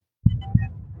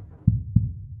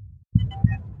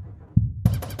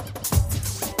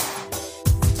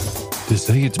To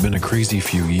say it's been a crazy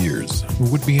few years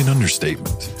would be an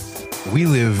understatement. We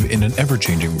live in an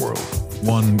ever-changing world,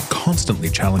 one constantly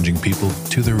challenging people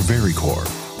to their very core.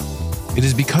 It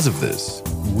is because of this,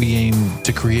 we aim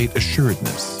to create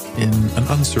assuredness in an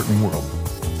uncertain world.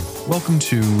 Welcome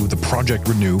to the Project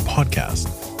Renew podcast,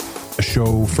 a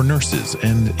show for nurses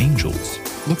and angels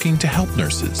looking to help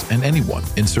nurses and anyone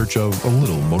in search of a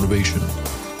little motivation.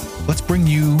 Let's bring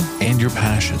you and your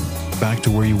passion back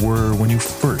to where you were when you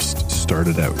first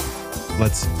started out.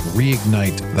 Let's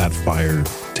reignite that fire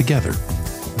together.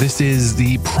 This is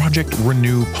the Project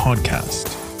Renew podcast.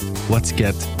 Let's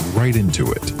get right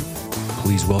into it.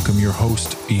 Please welcome your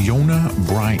host, Yona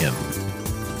Bryan.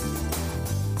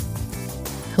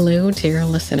 Hello, dear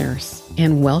listeners,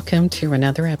 and welcome to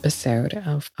another episode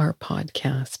of our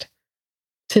podcast.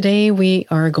 Today, we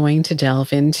are going to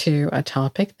delve into a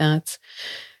topic that's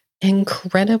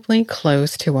incredibly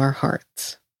close to our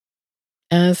hearts.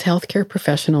 As healthcare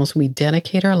professionals, we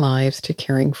dedicate our lives to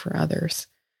caring for others.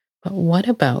 But what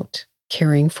about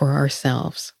caring for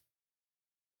ourselves?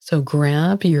 So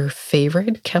grab your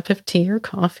favorite cup of tea or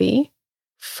coffee,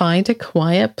 find a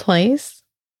quiet place,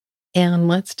 and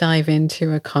let's dive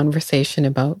into a conversation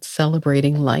about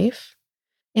celebrating life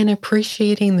and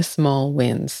appreciating the small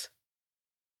wins.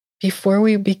 Before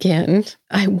we begin,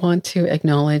 I want to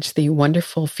acknowledge the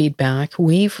wonderful feedback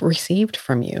we've received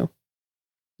from you.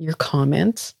 Your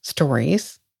comments,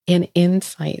 stories, and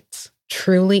insights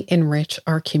truly enrich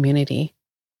our community.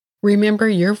 Remember,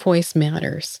 your voice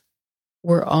matters.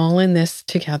 We're all in this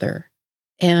together,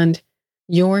 and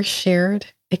your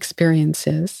shared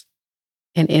experiences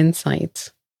and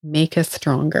insights make us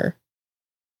stronger.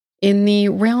 In the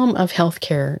realm of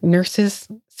healthcare, nurses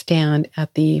stand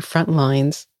at the front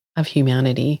lines of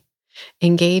humanity,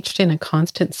 engaged in a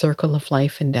constant circle of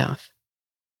life and death.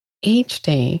 Each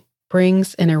day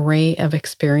brings an array of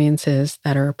experiences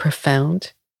that are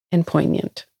profound and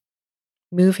poignant,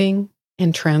 moving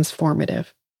and transformative.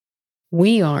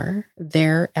 We are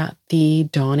there at the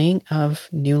dawning of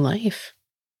new life,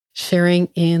 sharing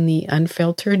in the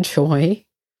unfiltered joy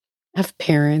of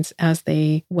parents as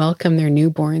they welcome their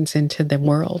newborns into the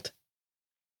world.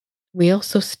 We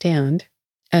also stand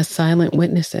as silent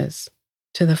witnesses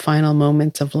to the final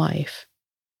moments of life,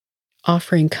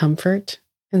 offering comfort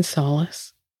and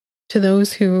solace to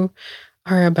those who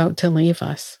are about to leave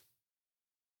us.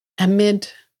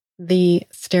 Amid the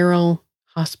sterile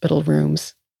hospital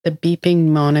rooms, the beeping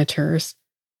monitors,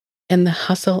 and the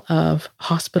hustle of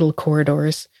hospital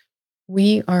corridors,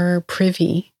 we are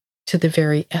privy to the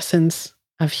very essence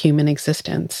of human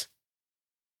existence.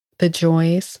 The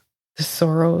joys, the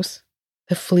sorrows,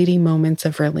 the fleeting moments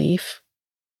of relief,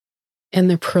 and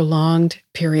the prolonged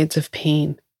periods of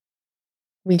pain.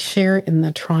 We share in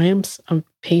the triumphs of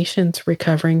patients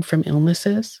recovering from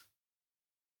illnesses,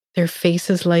 their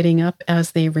faces lighting up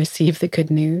as they receive the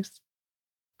good news.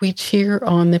 We cheer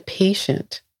on the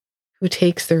patient who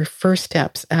takes their first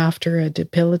steps after a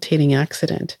debilitating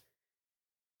accident,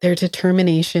 their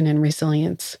determination and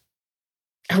resilience,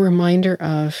 a reminder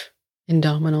of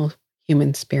indomitable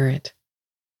human spirit.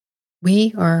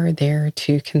 We are there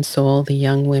to console the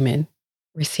young woman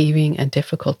receiving a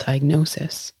difficult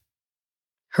diagnosis,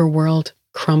 her world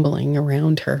crumbling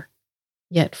around her,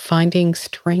 yet finding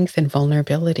strength and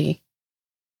vulnerability.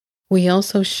 We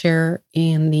also share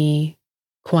in the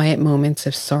quiet moments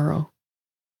of sorrow,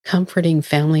 comforting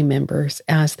family members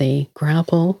as they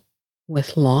grapple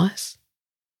with loss,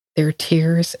 their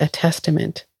tears a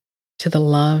testament to the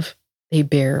love they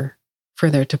bear for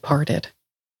their departed.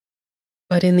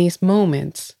 But in these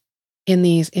moments, in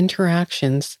these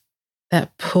interactions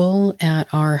that pull at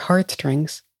our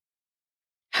heartstrings,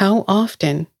 how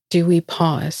often do we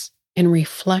pause and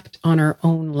reflect on our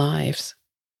own lives?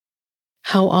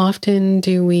 How often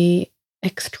do we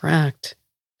extract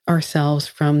ourselves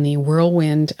from the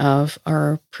whirlwind of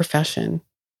our profession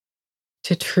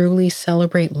to truly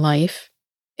celebrate life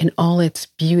in all its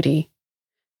beauty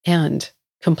and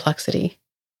complexity?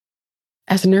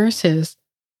 As nurses,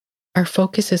 our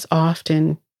focus is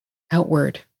often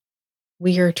outward.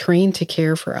 We are trained to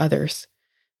care for others,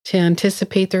 to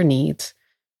anticipate their needs,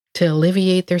 to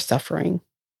alleviate their suffering.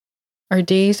 Our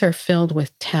days are filled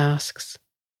with tasks,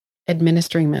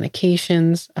 administering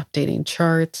medications, updating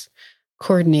charts,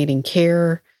 coordinating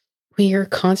care. We are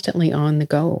constantly on the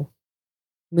go,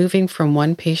 moving from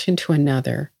one patient to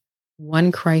another,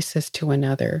 one crisis to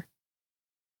another.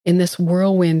 In this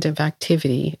whirlwind of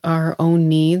activity, our own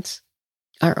needs,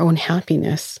 our own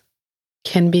happiness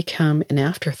can become an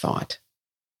afterthought.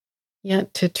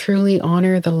 Yet to truly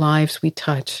honor the lives we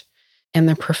touch and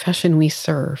the profession we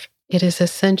serve, it is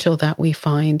essential that we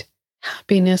find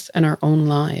happiness in our own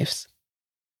lives.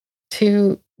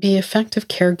 To be effective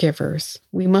caregivers,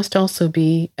 we must also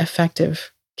be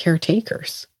effective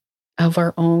caretakers of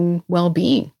our own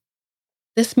well-being.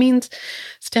 This means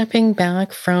stepping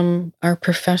back from our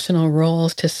professional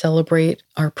roles to celebrate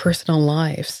our personal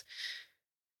lives,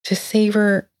 to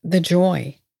savor the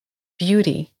joy,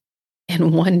 beauty,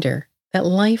 and wonder that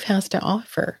life has to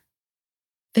offer.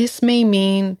 This may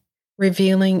mean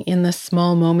revealing in the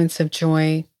small moments of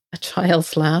joy a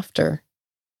child's laughter,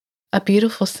 a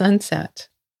beautiful sunset,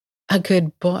 a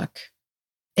good book.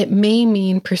 It may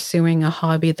mean pursuing a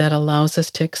hobby that allows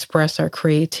us to express our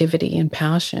creativity and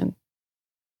passion.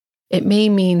 It may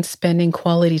mean spending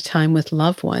quality time with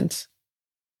loved ones,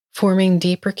 forming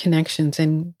deeper connections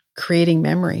and creating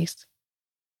memories.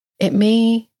 It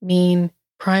may mean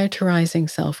prioritizing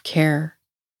self-care,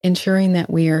 ensuring that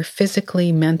we are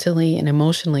physically, mentally, and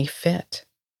emotionally fit.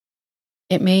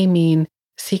 It may mean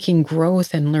seeking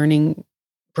growth and learning,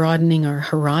 broadening our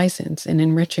horizons and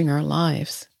enriching our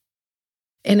lives.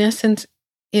 In essence,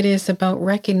 it is about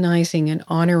recognizing and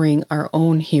honoring our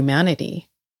own humanity,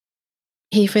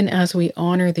 even as we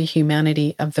honor the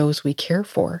humanity of those we care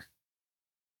for.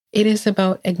 It is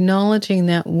about acknowledging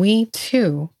that we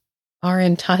too are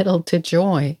entitled to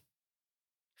joy,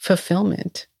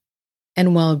 fulfillment,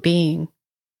 and well-being.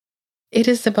 It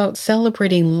is about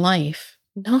celebrating life,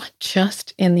 not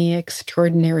just in the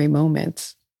extraordinary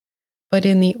moments, but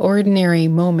in the ordinary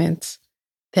moments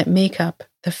that make up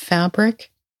the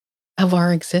fabric of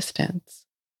our existence.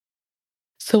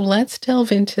 So let's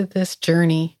delve into this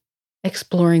journey,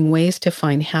 exploring ways to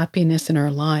find happiness in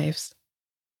our lives,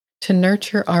 to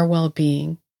nurture our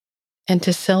well-being, and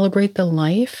to celebrate the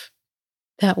life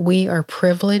that we are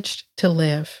privileged to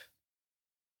live.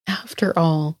 After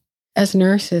all, as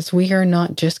nurses, we are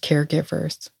not just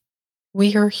caregivers.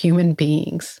 We are human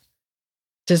beings,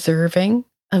 deserving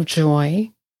of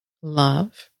joy,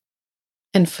 love,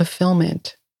 and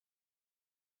fulfillment.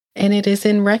 And it is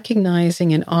in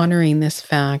recognizing and honoring this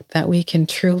fact that we can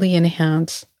truly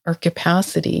enhance our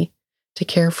capacity to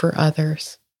care for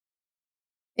others.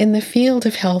 In the field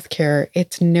of healthcare,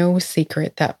 it's no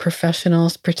secret that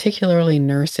professionals, particularly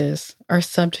nurses, are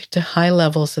subject to high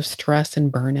levels of stress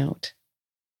and burnout.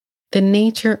 The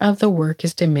nature of the work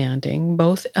is demanding,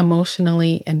 both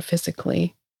emotionally and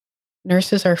physically.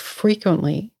 Nurses are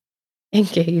frequently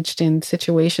engaged in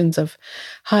situations of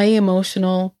high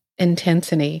emotional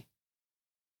intensity,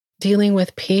 dealing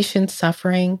with patient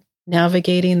suffering,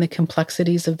 navigating the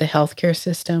complexities of the healthcare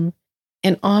system,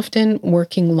 and often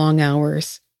working long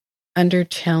hours under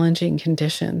challenging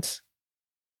conditions.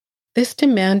 This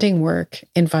demanding work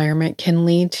environment can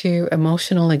lead to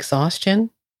emotional exhaustion,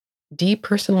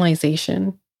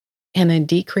 depersonalization, and a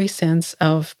decreased sense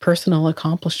of personal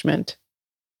accomplishment.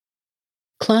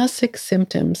 Classic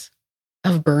symptoms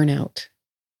of burnout.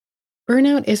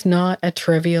 Burnout is not a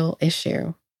trivial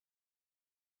issue.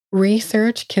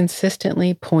 Research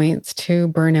consistently points to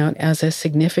burnout as a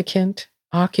significant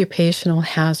occupational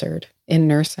hazard in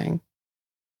nursing,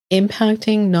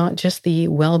 impacting not just the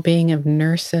well-being of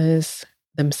nurses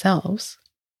themselves,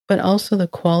 but also the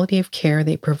quality of care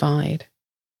they provide.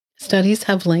 Studies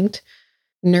have linked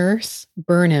nurse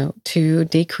burnout to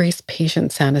decreased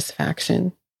patient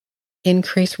satisfaction,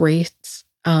 increased rates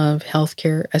of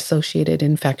healthcare-associated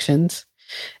infections,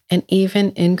 and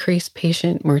even increased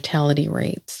patient mortality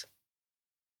rates.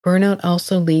 Burnout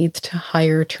also leads to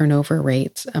higher turnover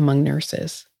rates among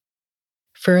nurses,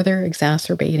 further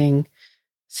exacerbating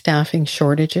staffing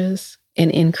shortages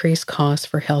and increased costs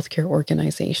for healthcare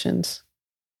organizations.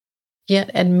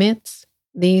 Yet amidst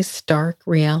these stark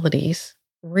realities,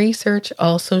 research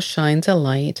also shines a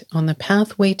light on the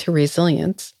pathway to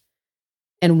resilience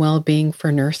and well-being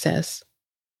for nurses.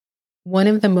 One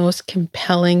of the most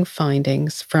compelling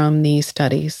findings from these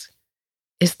studies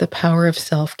is the power of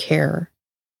self-care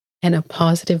and a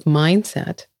positive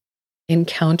mindset in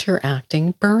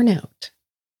counteracting burnout.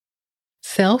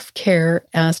 Self-care,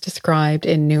 as described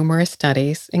in numerous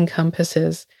studies,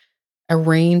 encompasses a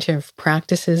range of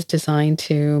practices designed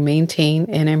to maintain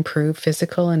and improve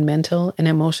physical and mental and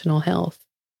emotional health.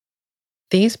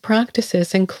 These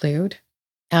practices include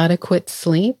adequate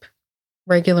sleep,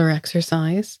 regular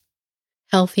exercise,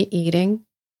 healthy eating,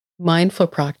 mindful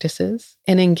practices,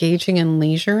 and engaging in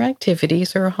leisure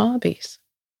activities or hobbies.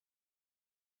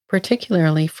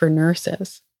 Particularly for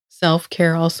nurses,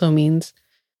 self-care also means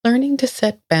learning to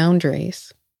set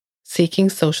boundaries, seeking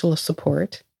social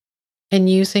support, and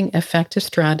using effective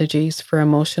strategies for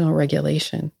emotional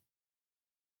regulation.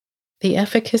 The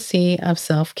efficacy of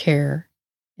self-care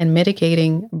and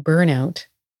mitigating burnout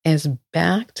is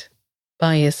backed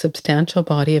by a substantial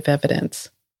body of evidence.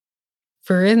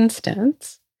 For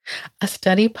instance, a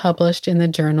study published in the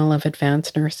Journal of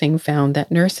Advanced Nursing found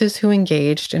that nurses who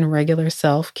engaged in regular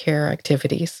self-care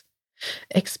activities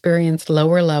experienced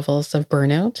lower levels of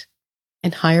burnout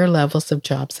and higher levels of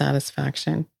job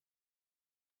satisfaction.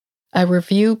 A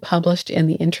review published in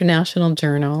the International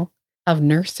Journal of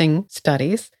Nursing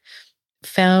Studies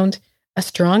found a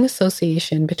strong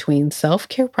association between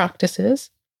self-care practices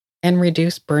and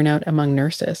reduced burnout among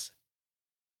nurses.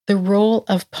 The role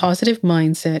of positive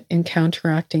mindset in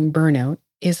counteracting burnout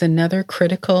is another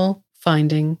critical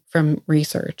finding from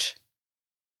research.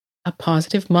 A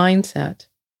positive mindset,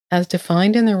 as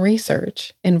defined in the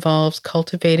research, involves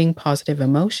cultivating positive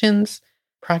emotions,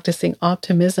 practicing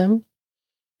optimism,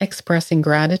 expressing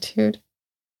gratitude,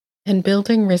 and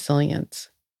building resilience.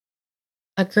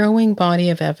 A growing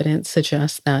body of evidence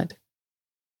suggests that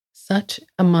such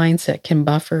a mindset can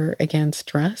buffer against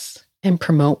stress and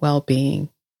promote well-being.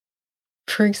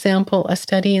 For example, a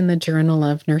study in the Journal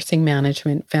of Nursing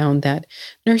Management found that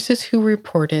nurses who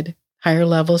reported higher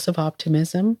levels of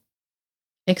optimism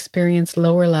experienced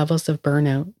lower levels of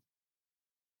burnout.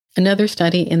 Another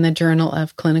study in the Journal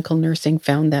of Clinical Nursing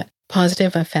found that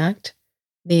positive affect,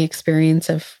 the experience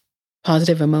of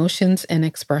positive emotions and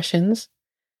expressions,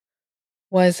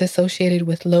 was associated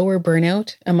with lower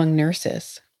burnout among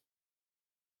nurses.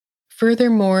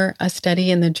 Furthermore, a study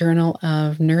in the Journal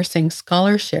of Nursing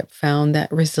Scholarship found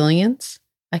that resilience,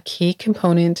 a key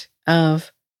component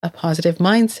of a positive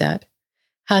mindset,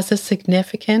 has a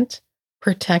significant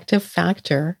protective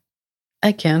factor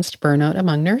against burnout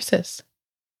among nurses.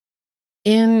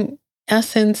 In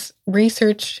essence,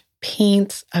 research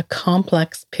paints a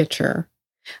complex picture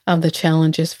of the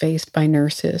challenges faced by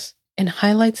nurses and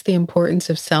highlights the importance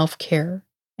of self-care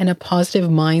and a positive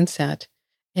mindset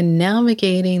in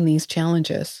navigating these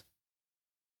challenges.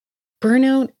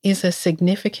 Burnout is a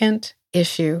significant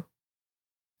issue,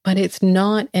 but it's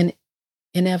not an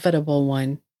inevitable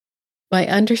one. By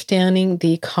understanding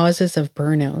the causes of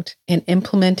burnout and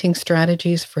implementing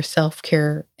strategies for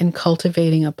self-care and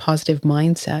cultivating a positive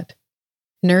mindset,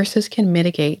 nurses can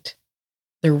mitigate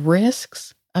the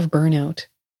risks of burnout,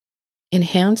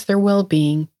 enhance their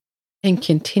well-being, and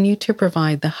continue to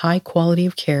provide the high quality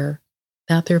of care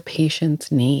that their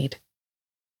patients need.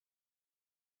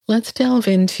 Let's delve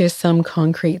into some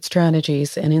concrete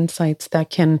strategies and insights that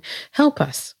can help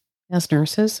us as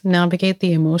nurses navigate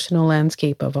the emotional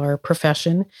landscape of our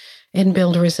profession and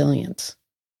build resilience.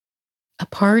 A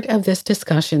part of this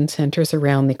discussion centers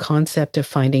around the concept of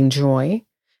finding joy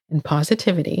and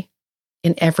positivity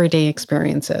in everyday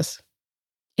experiences.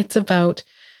 It's about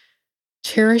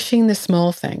cherishing the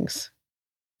small things,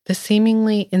 the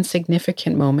seemingly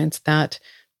insignificant moments that,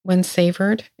 when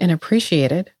savored and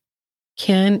appreciated,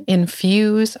 can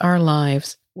infuse our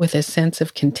lives with a sense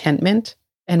of contentment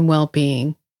and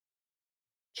well-being.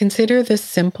 Consider the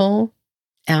simple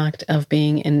act of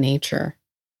being in nature.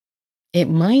 It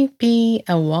might be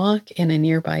a walk in a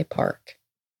nearby park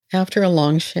after a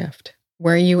long shift,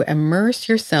 where you immerse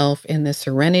yourself in the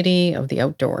serenity of the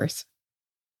outdoors.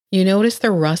 You notice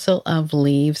the rustle of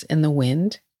leaves in the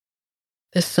wind,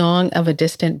 the song of a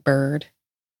distant bird,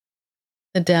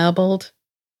 the dabbled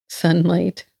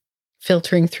sunlight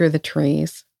filtering through the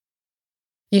trees.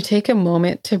 You take a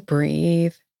moment to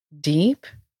breathe deep,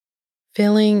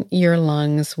 filling your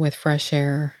lungs with fresh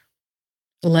air,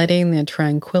 letting the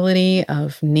tranquility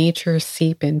of nature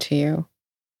seep into you.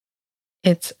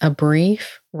 It's a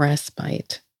brief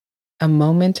respite, a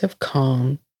moment of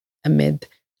calm amid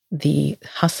the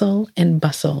hustle and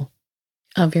bustle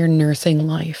of your nursing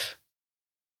life.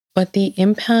 But the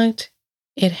impact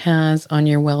it has on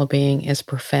your well-being is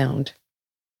profound.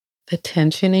 The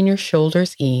tension in your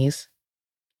shoulders ease,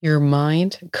 your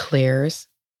mind clears,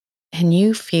 and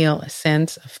you feel a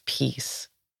sense of peace.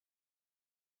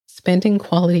 Spending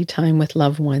quality time with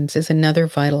loved ones is another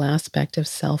vital aspect of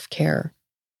self-care.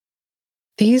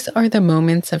 These are the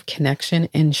moments of connection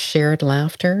and shared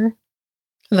laughter,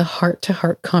 the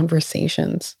heart-to-heart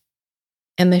conversations,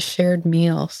 and the shared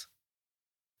meals.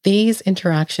 These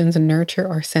interactions nurture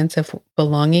our sense of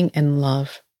belonging and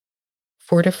love,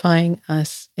 fortifying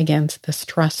us against the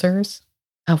stressors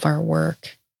of our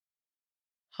work.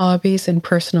 Hobbies and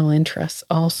personal interests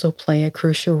also play a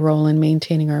crucial role in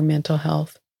maintaining our mental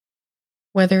health.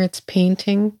 Whether it's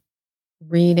painting,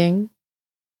 reading,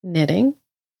 knitting,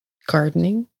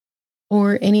 gardening,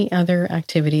 or any other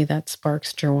activity that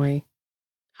sparks joy.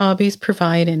 Hobbies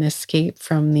provide an escape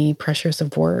from the pressures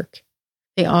of work.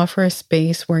 They offer a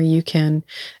space where you can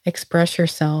express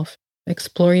yourself,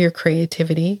 explore your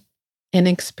creativity, and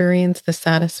experience the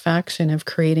satisfaction of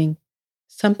creating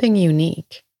something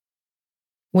unique.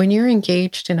 When you're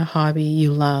engaged in a hobby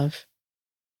you love,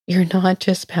 you're not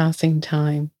just passing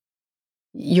time.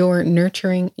 You're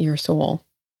nurturing your soul,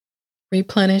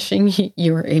 replenishing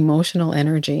your emotional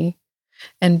energy,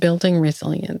 and building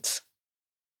resilience.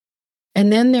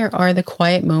 And then there are the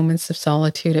quiet moments of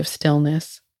solitude, of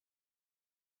stillness.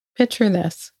 Picture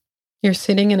this. You're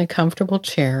sitting in a comfortable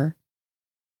chair,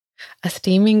 a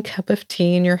steaming cup of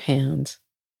tea in your hands,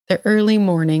 the early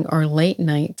morning or late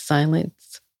night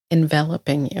silence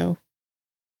enveloping you.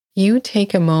 You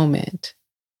take a moment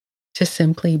to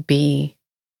simply be,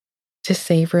 to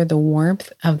savor the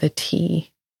warmth of the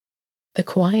tea, the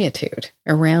quietude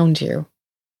around you.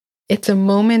 It's a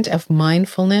moment of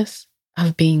mindfulness,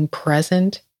 of being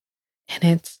present, and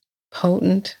it's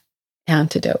potent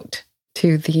antidote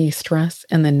to the stress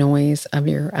and the noise of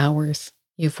your hours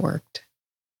you've worked.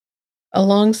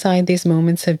 Alongside these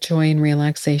moments of joy and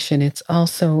relaxation, it's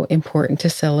also important to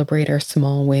celebrate our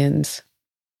small wins.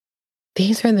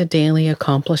 These are the daily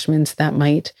accomplishments that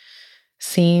might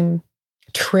seem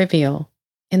trivial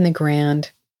in the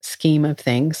grand scheme of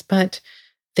things, but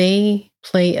they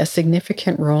play a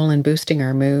significant role in boosting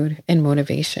our mood and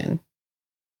motivation.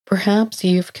 Perhaps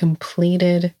you've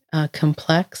completed a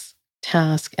complex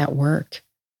task at work,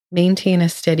 maintained a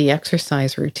steady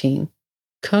exercise routine,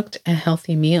 cooked a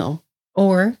healthy meal,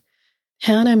 or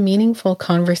had a meaningful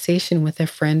conversation with a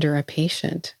friend or a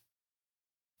patient.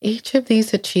 Each of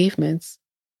these achievements,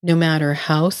 no matter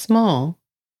how small,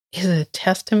 is a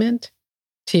testament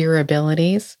to your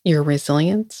abilities, your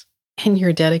resilience, and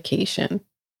your dedication.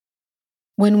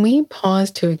 When we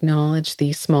pause to acknowledge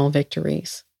these small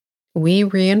victories, we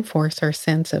reinforce our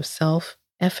sense of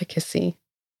self-efficacy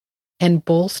and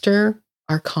bolster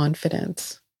our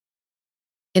confidence.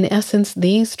 In essence,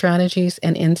 these strategies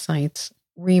and insights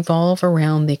revolve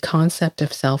around the concept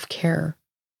of self-care.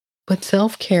 But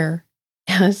self-care,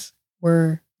 as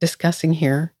we're discussing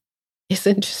here,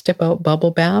 isn't just about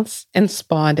bubble baths and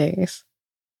spa days.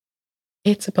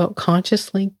 It's about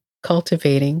consciously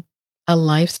cultivating a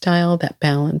lifestyle that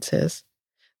balances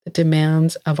the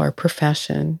demands of our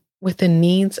profession with the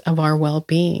needs of our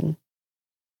well-being.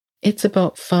 It's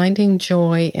about finding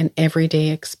joy in everyday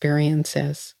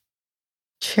experiences,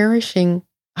 cherishing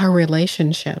our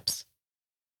relationships,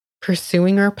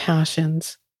 pursuing our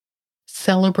passions,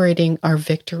 celebrating our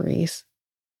victories,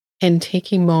 and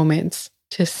taking moments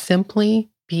to simply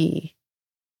be.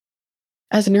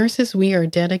 As nurses, we are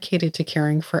dedicated to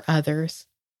caring for others.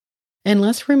 And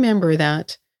let's remember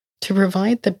that to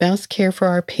provide the best care for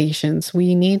our patients,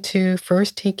 we need to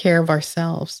first take care of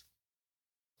ourselves.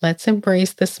 Let's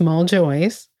embrace the small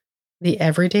joys, the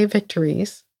everyday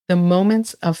victories, the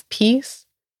moments of peace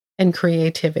and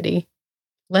creativity.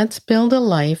 Let's build a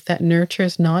life that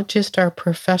nurtures not just our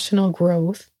professional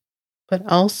growth, but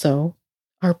also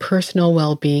our personal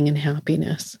well-being and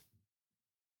happiness.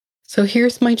 So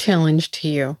here's my challenge to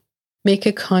you. Make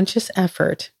a conscious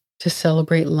effort to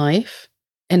celebrate life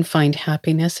and find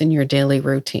happiness in your daily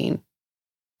routine.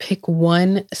 Pick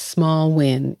one small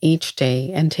win each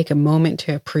day and take a moment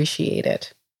to appreciate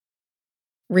it.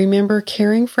 Remember,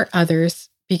 caring for others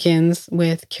begins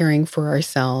with caring for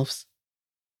ourselves.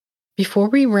 Before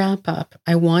we wrap up,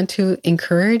 I want to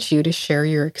encourage you to share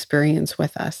your experience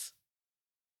with us.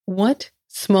 What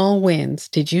small wins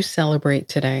did you celebrate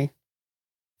today?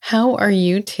 How are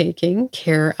you taking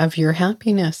care of your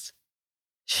happiness?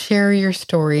 Share your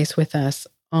stories with us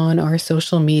on our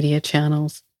social media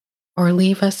channels or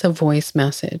leave us a voice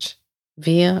message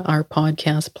via our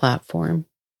podcast platform.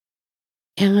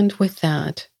 And with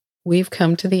that, we've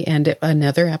come to the end of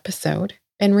another episode.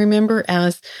 And remember,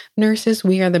 as nurses,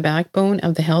 we are the backbone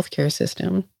of the healthcare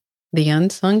system, the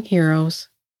unsung heroes.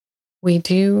 We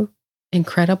do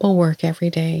incredible work every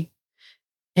day,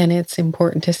 and it's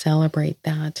important to celebrate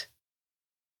that.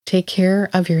 Take care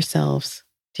of yourselves,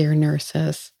 dear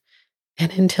nurses.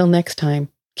 And until next time,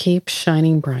 keep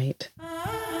shining bright.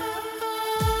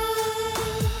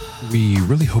 We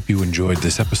really hope you enjoyed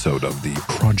this episode of the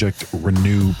Project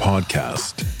Renew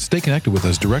podcast. Stay connected with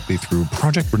us directly through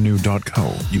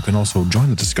projectrenew.co. You can also join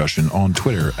the discussion on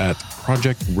Twitter at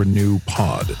Project Renew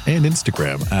Pod and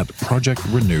Instagram at Project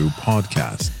Renew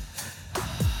Podcast.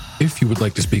 If you would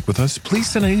like to speak with us, please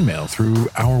send an email through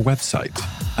our website.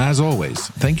 As always,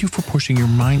 thank you for pushing your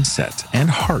mindset and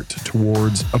heart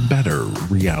towards a better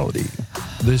reality.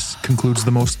 This concludes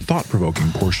the most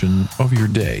thought-provoking portion of your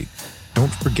day.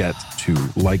 Don't forget to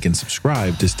like and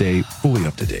subscribe to stay fully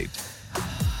up to date.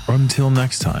 Until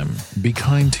next time, be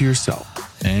kind to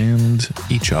yourself and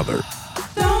each other.